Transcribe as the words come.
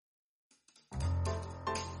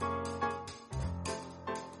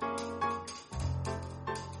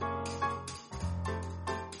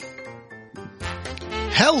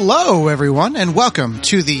Hello, everyone, and welcome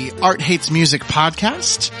to the Art Hates Music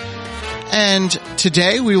podcast. And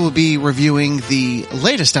today we will be reviewing the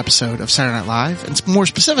latest episode of Saturday Night Live, and more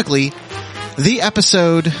specifically, the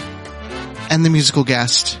episode and the musical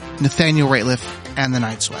guest, Nathaniel Rateliff and the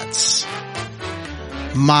Night Sweats.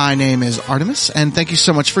 My name is Artemis, and thank you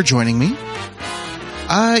so much for joining me.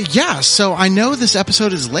 So I know this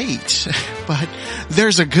episode is late, but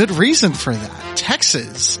there's a good reason for that.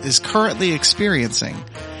 Texas is currently experiencing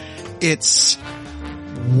its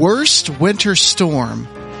worst winter storm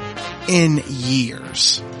in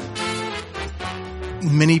years.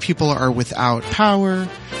 Many people are without power.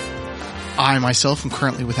 I myself am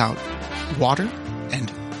currently without water and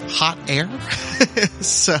hot air.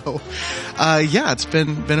 It's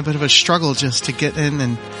been a bit of a struggle just to get in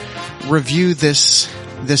and review this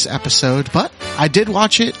episode, but I did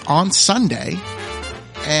watch it on Sunday,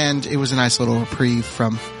 and it was a nice little reprieve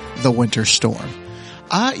from the winter storm.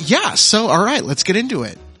 All right, let's get into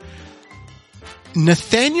it.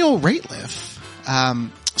 Nathaniel Rateliff.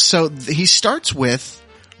 He starts with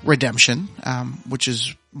Redemption, which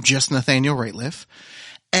is just Nathaniel Rateliff,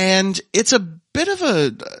 and it's a bit of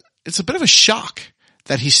a shock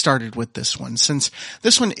that he started with this one, since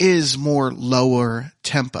this one is more lower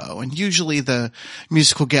tempo, and usually the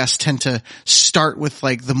musical guests tend to start with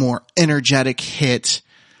like the more energetic hit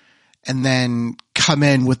and then come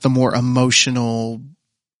in with the more emotional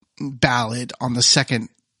ballad on the second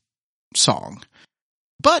song.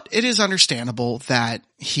 But it is understandable that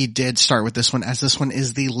he did start with this one, as this one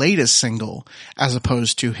is the latest single as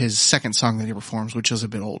opposed to his second song that he performs, which is a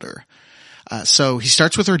bit older. So he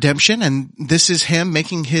starts with Redemption, and this is him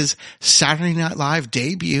making his Saturday Night Live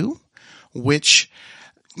debut, which,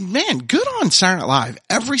 man, good on Saturday Night Live.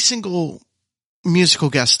 Every single musical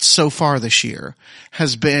guest so far this year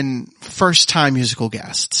has been first-time musical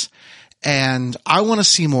guests, and I want to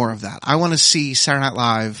see more of that. I want to see Saturday Night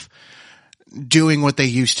Live doing what they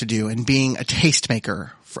used to do and being a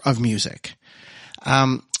tastemaker of music.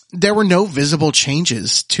 There were no visible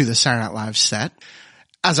changes to the Saturday Night Live set.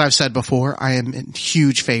 As I've said before, I am in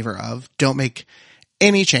huge favor of don't make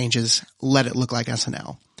any changes. Let it look like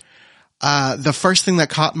SNL. The first thing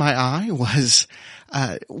that caught my eye was,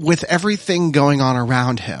 with everything going on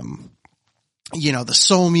around him, the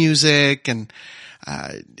soul music, and,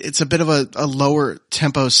 it's a bit of a lower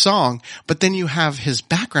tempo song, but then you have his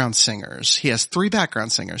background singers. He has 3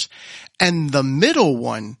 background singers, and the middle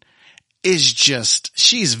one is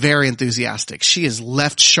she's very enthusiastic. She is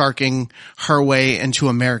left sharking her way into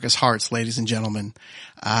America's hearts, ladies and gentlemen.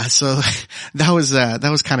 So that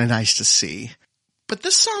was kind of nice to see. But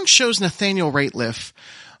this song shows Nathaniel Rateliff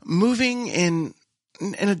moving in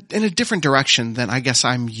a different direction than I guess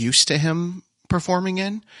I'm used to him performing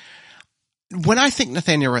in. When I think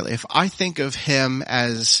Nathaniel Rateliff, I think of him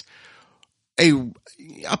as a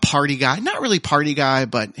party guy, not really party guy,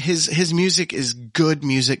 but his music is good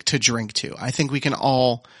music to drink to. I think we can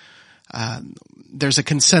all, there's a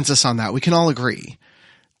consensus on that. We can all agree.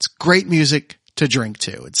 It's great music to drink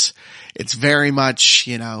to. It's very much,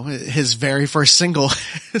 his very first single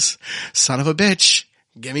is Son of a Bitch,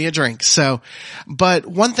 Give Me a Drink. But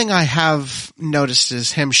one thing I have noticed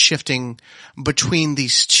is him shifting between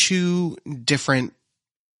these two different,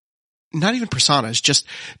 not even personas, just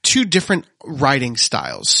 2 different writing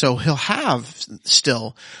styles. So he'll have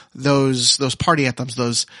still those party anthems,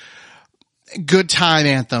 those good time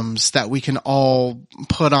anthems that we can all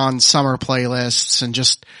put on summer playlists and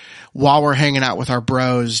just while we're hanging out with our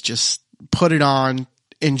bros, just put it on,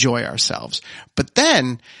 enjoy ourselves. But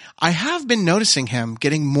then I have been noticing him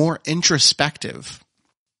getting more introspective.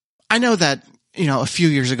 I know that a few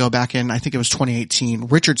years ago, back in, I think it was 2018,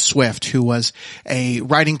 Richard Swift, who was a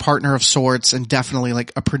writing partner of sorts and definitely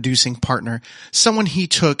like a producing partner, someone he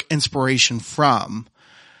took inspiration from,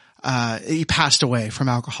 he passed away from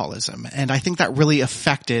alcoholism. And I think that really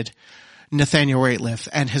affected Nathaniel Rateliff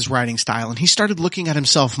and his writing style. And he started looking at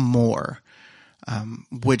himself more,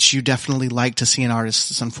 which you definitely like to see in artists.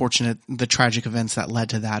 It's unfortunate, the tragic events that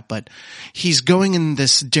led to that, but he's going in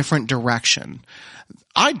this different direction.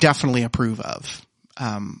 I definitely approve of.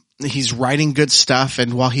 He's writing good stuff,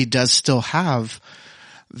 and while he does still have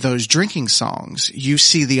those drinking songs, you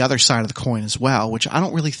see the other side of the coin as well, which I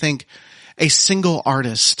don't really think a single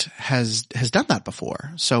artist has done that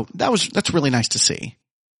before. So that's really nice to see.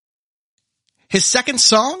 His second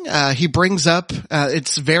song, he brings up,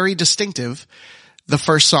 it's very distinctive. The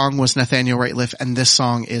first song was Nathaniel Rateliff, and this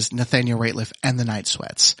song is Nathaniel Rateliff and the Night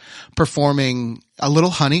Sweats performing A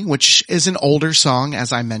Little Honey, which is an older song,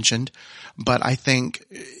 as I mentioned, but I think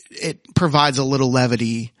it provides a little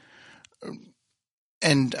levity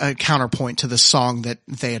and a counterpoint to the song that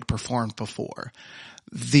they had performed before.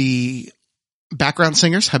 The background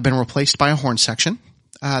singers have been replaced by a horn section.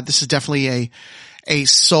 This is definitely a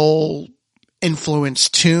soul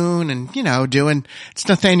influenced tune, and it's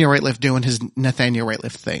Nathaniel Rateliff doing his Nathaniel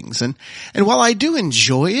Rateliff things. And while I do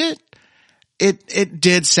enjoy it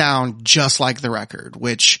did sound just like the record,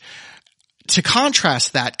 which, to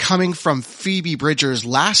contrast that, coming from Phoebe Bridgers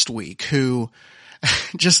last week, who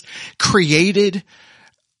just created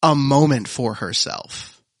a moment for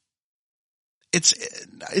herself.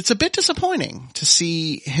 It's a bit disappointing to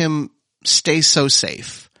see him stay so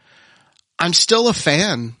safe. I'm still a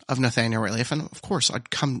fan of Nathaniel Rateliff, and of course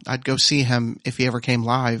I'd go see him if he ever came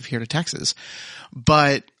live here to Texas.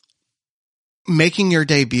 But making your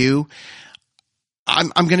debut,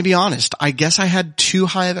 I'm going to be honest, I guess I had too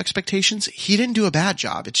high of expectations. He didn't do a bad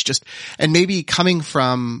job. It's just, and maybe coming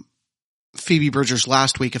from Phoebe Bridgers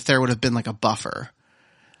last week, if there would have been like a buffer,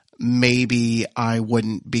 maybe I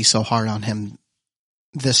wouldn't be so hard on him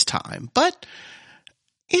this time. But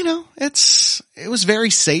it was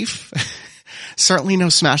very safe. Certainly no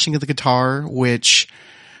smashing of the guitar, which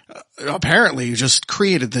apparently just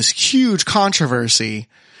created this huge controversy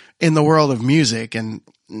in the world of music. And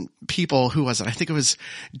people, who was it? I think it was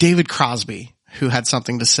David Crosby who had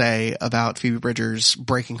something to say about Phoebe Bridgers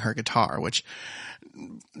breaking her guitar, which,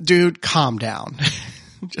 dude, calm down.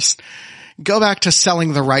 Just go back to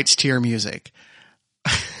selling the rights to your music.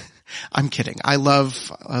 I'm kidding. I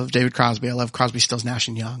love David Crosby. I love Crosby, Stills, Nash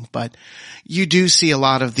and Young, but you do see a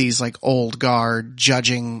lot of these like old guard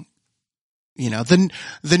judging,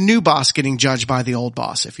 the new boss getting judged by the old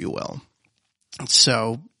boss, if you will.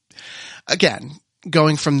 So again,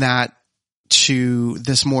 going from that to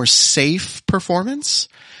this more safe performance,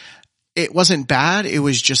 it wasn't bad. It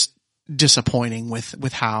was just disappointing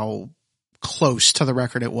with how close to the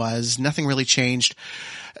record it was. Nothing really changed.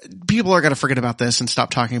 People are going to forget about this and stop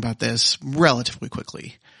talking about this relatively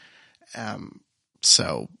quickly.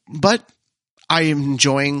 But I am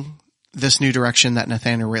enjoying this new direction that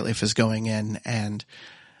Nathaniel Rateliff is going in, and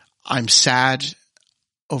I'm sad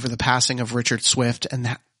over the passing of Richard Swift, and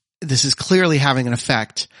that this is clearly having an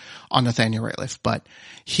effect on Nathaniel Rateliff, but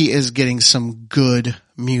he is getting some good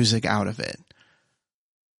music out of it.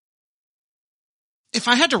 If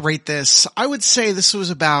I had to rate this, I would say this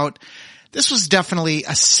was definitely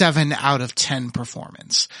a 7 out of 10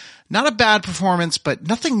 performance. Not a bad performance, but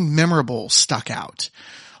nothing memorable stuck out,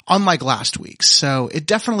 unlike last week. So it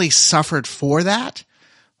definitely suffered for that,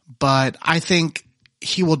 but I think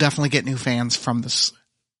he will definitely get new fans from this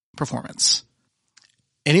performance.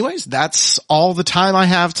 Anyways, that's all the time I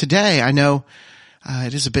have today. I know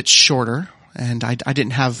it is a bit shorter, and I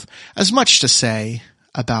didn't have as much to say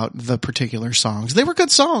about the particular songs. They were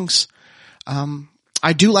good songs.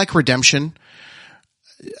 I do like Redemption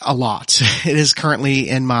a lot. It is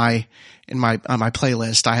currently on my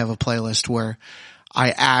playlist. I have a playlist where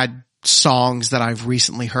I add songs that I've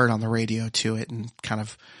recently heard on the radio to it and kind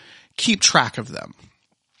of keep track of them.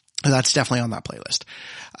 And that's definitely on that playlist.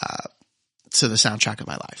 So the soundtrack of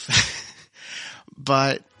my life.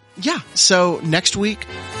 But yeah, so next week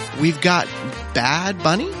we've got Bad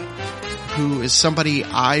Bunny, who is somebody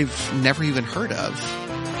I've never even heard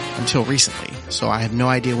of until recently. So I have no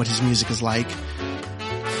idea what his music is like.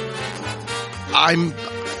 I'm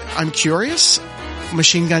curious.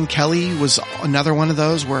 Machine Gun Kelly was another one of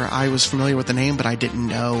those where I was familiar with the name, but I didn't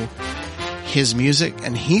know his music,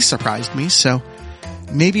 and he surprised me. So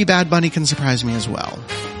maybe Bad Bunny can surprise me as well.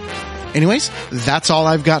 Anyways, that's all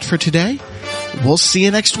I've got for today. We'll see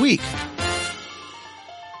you next week.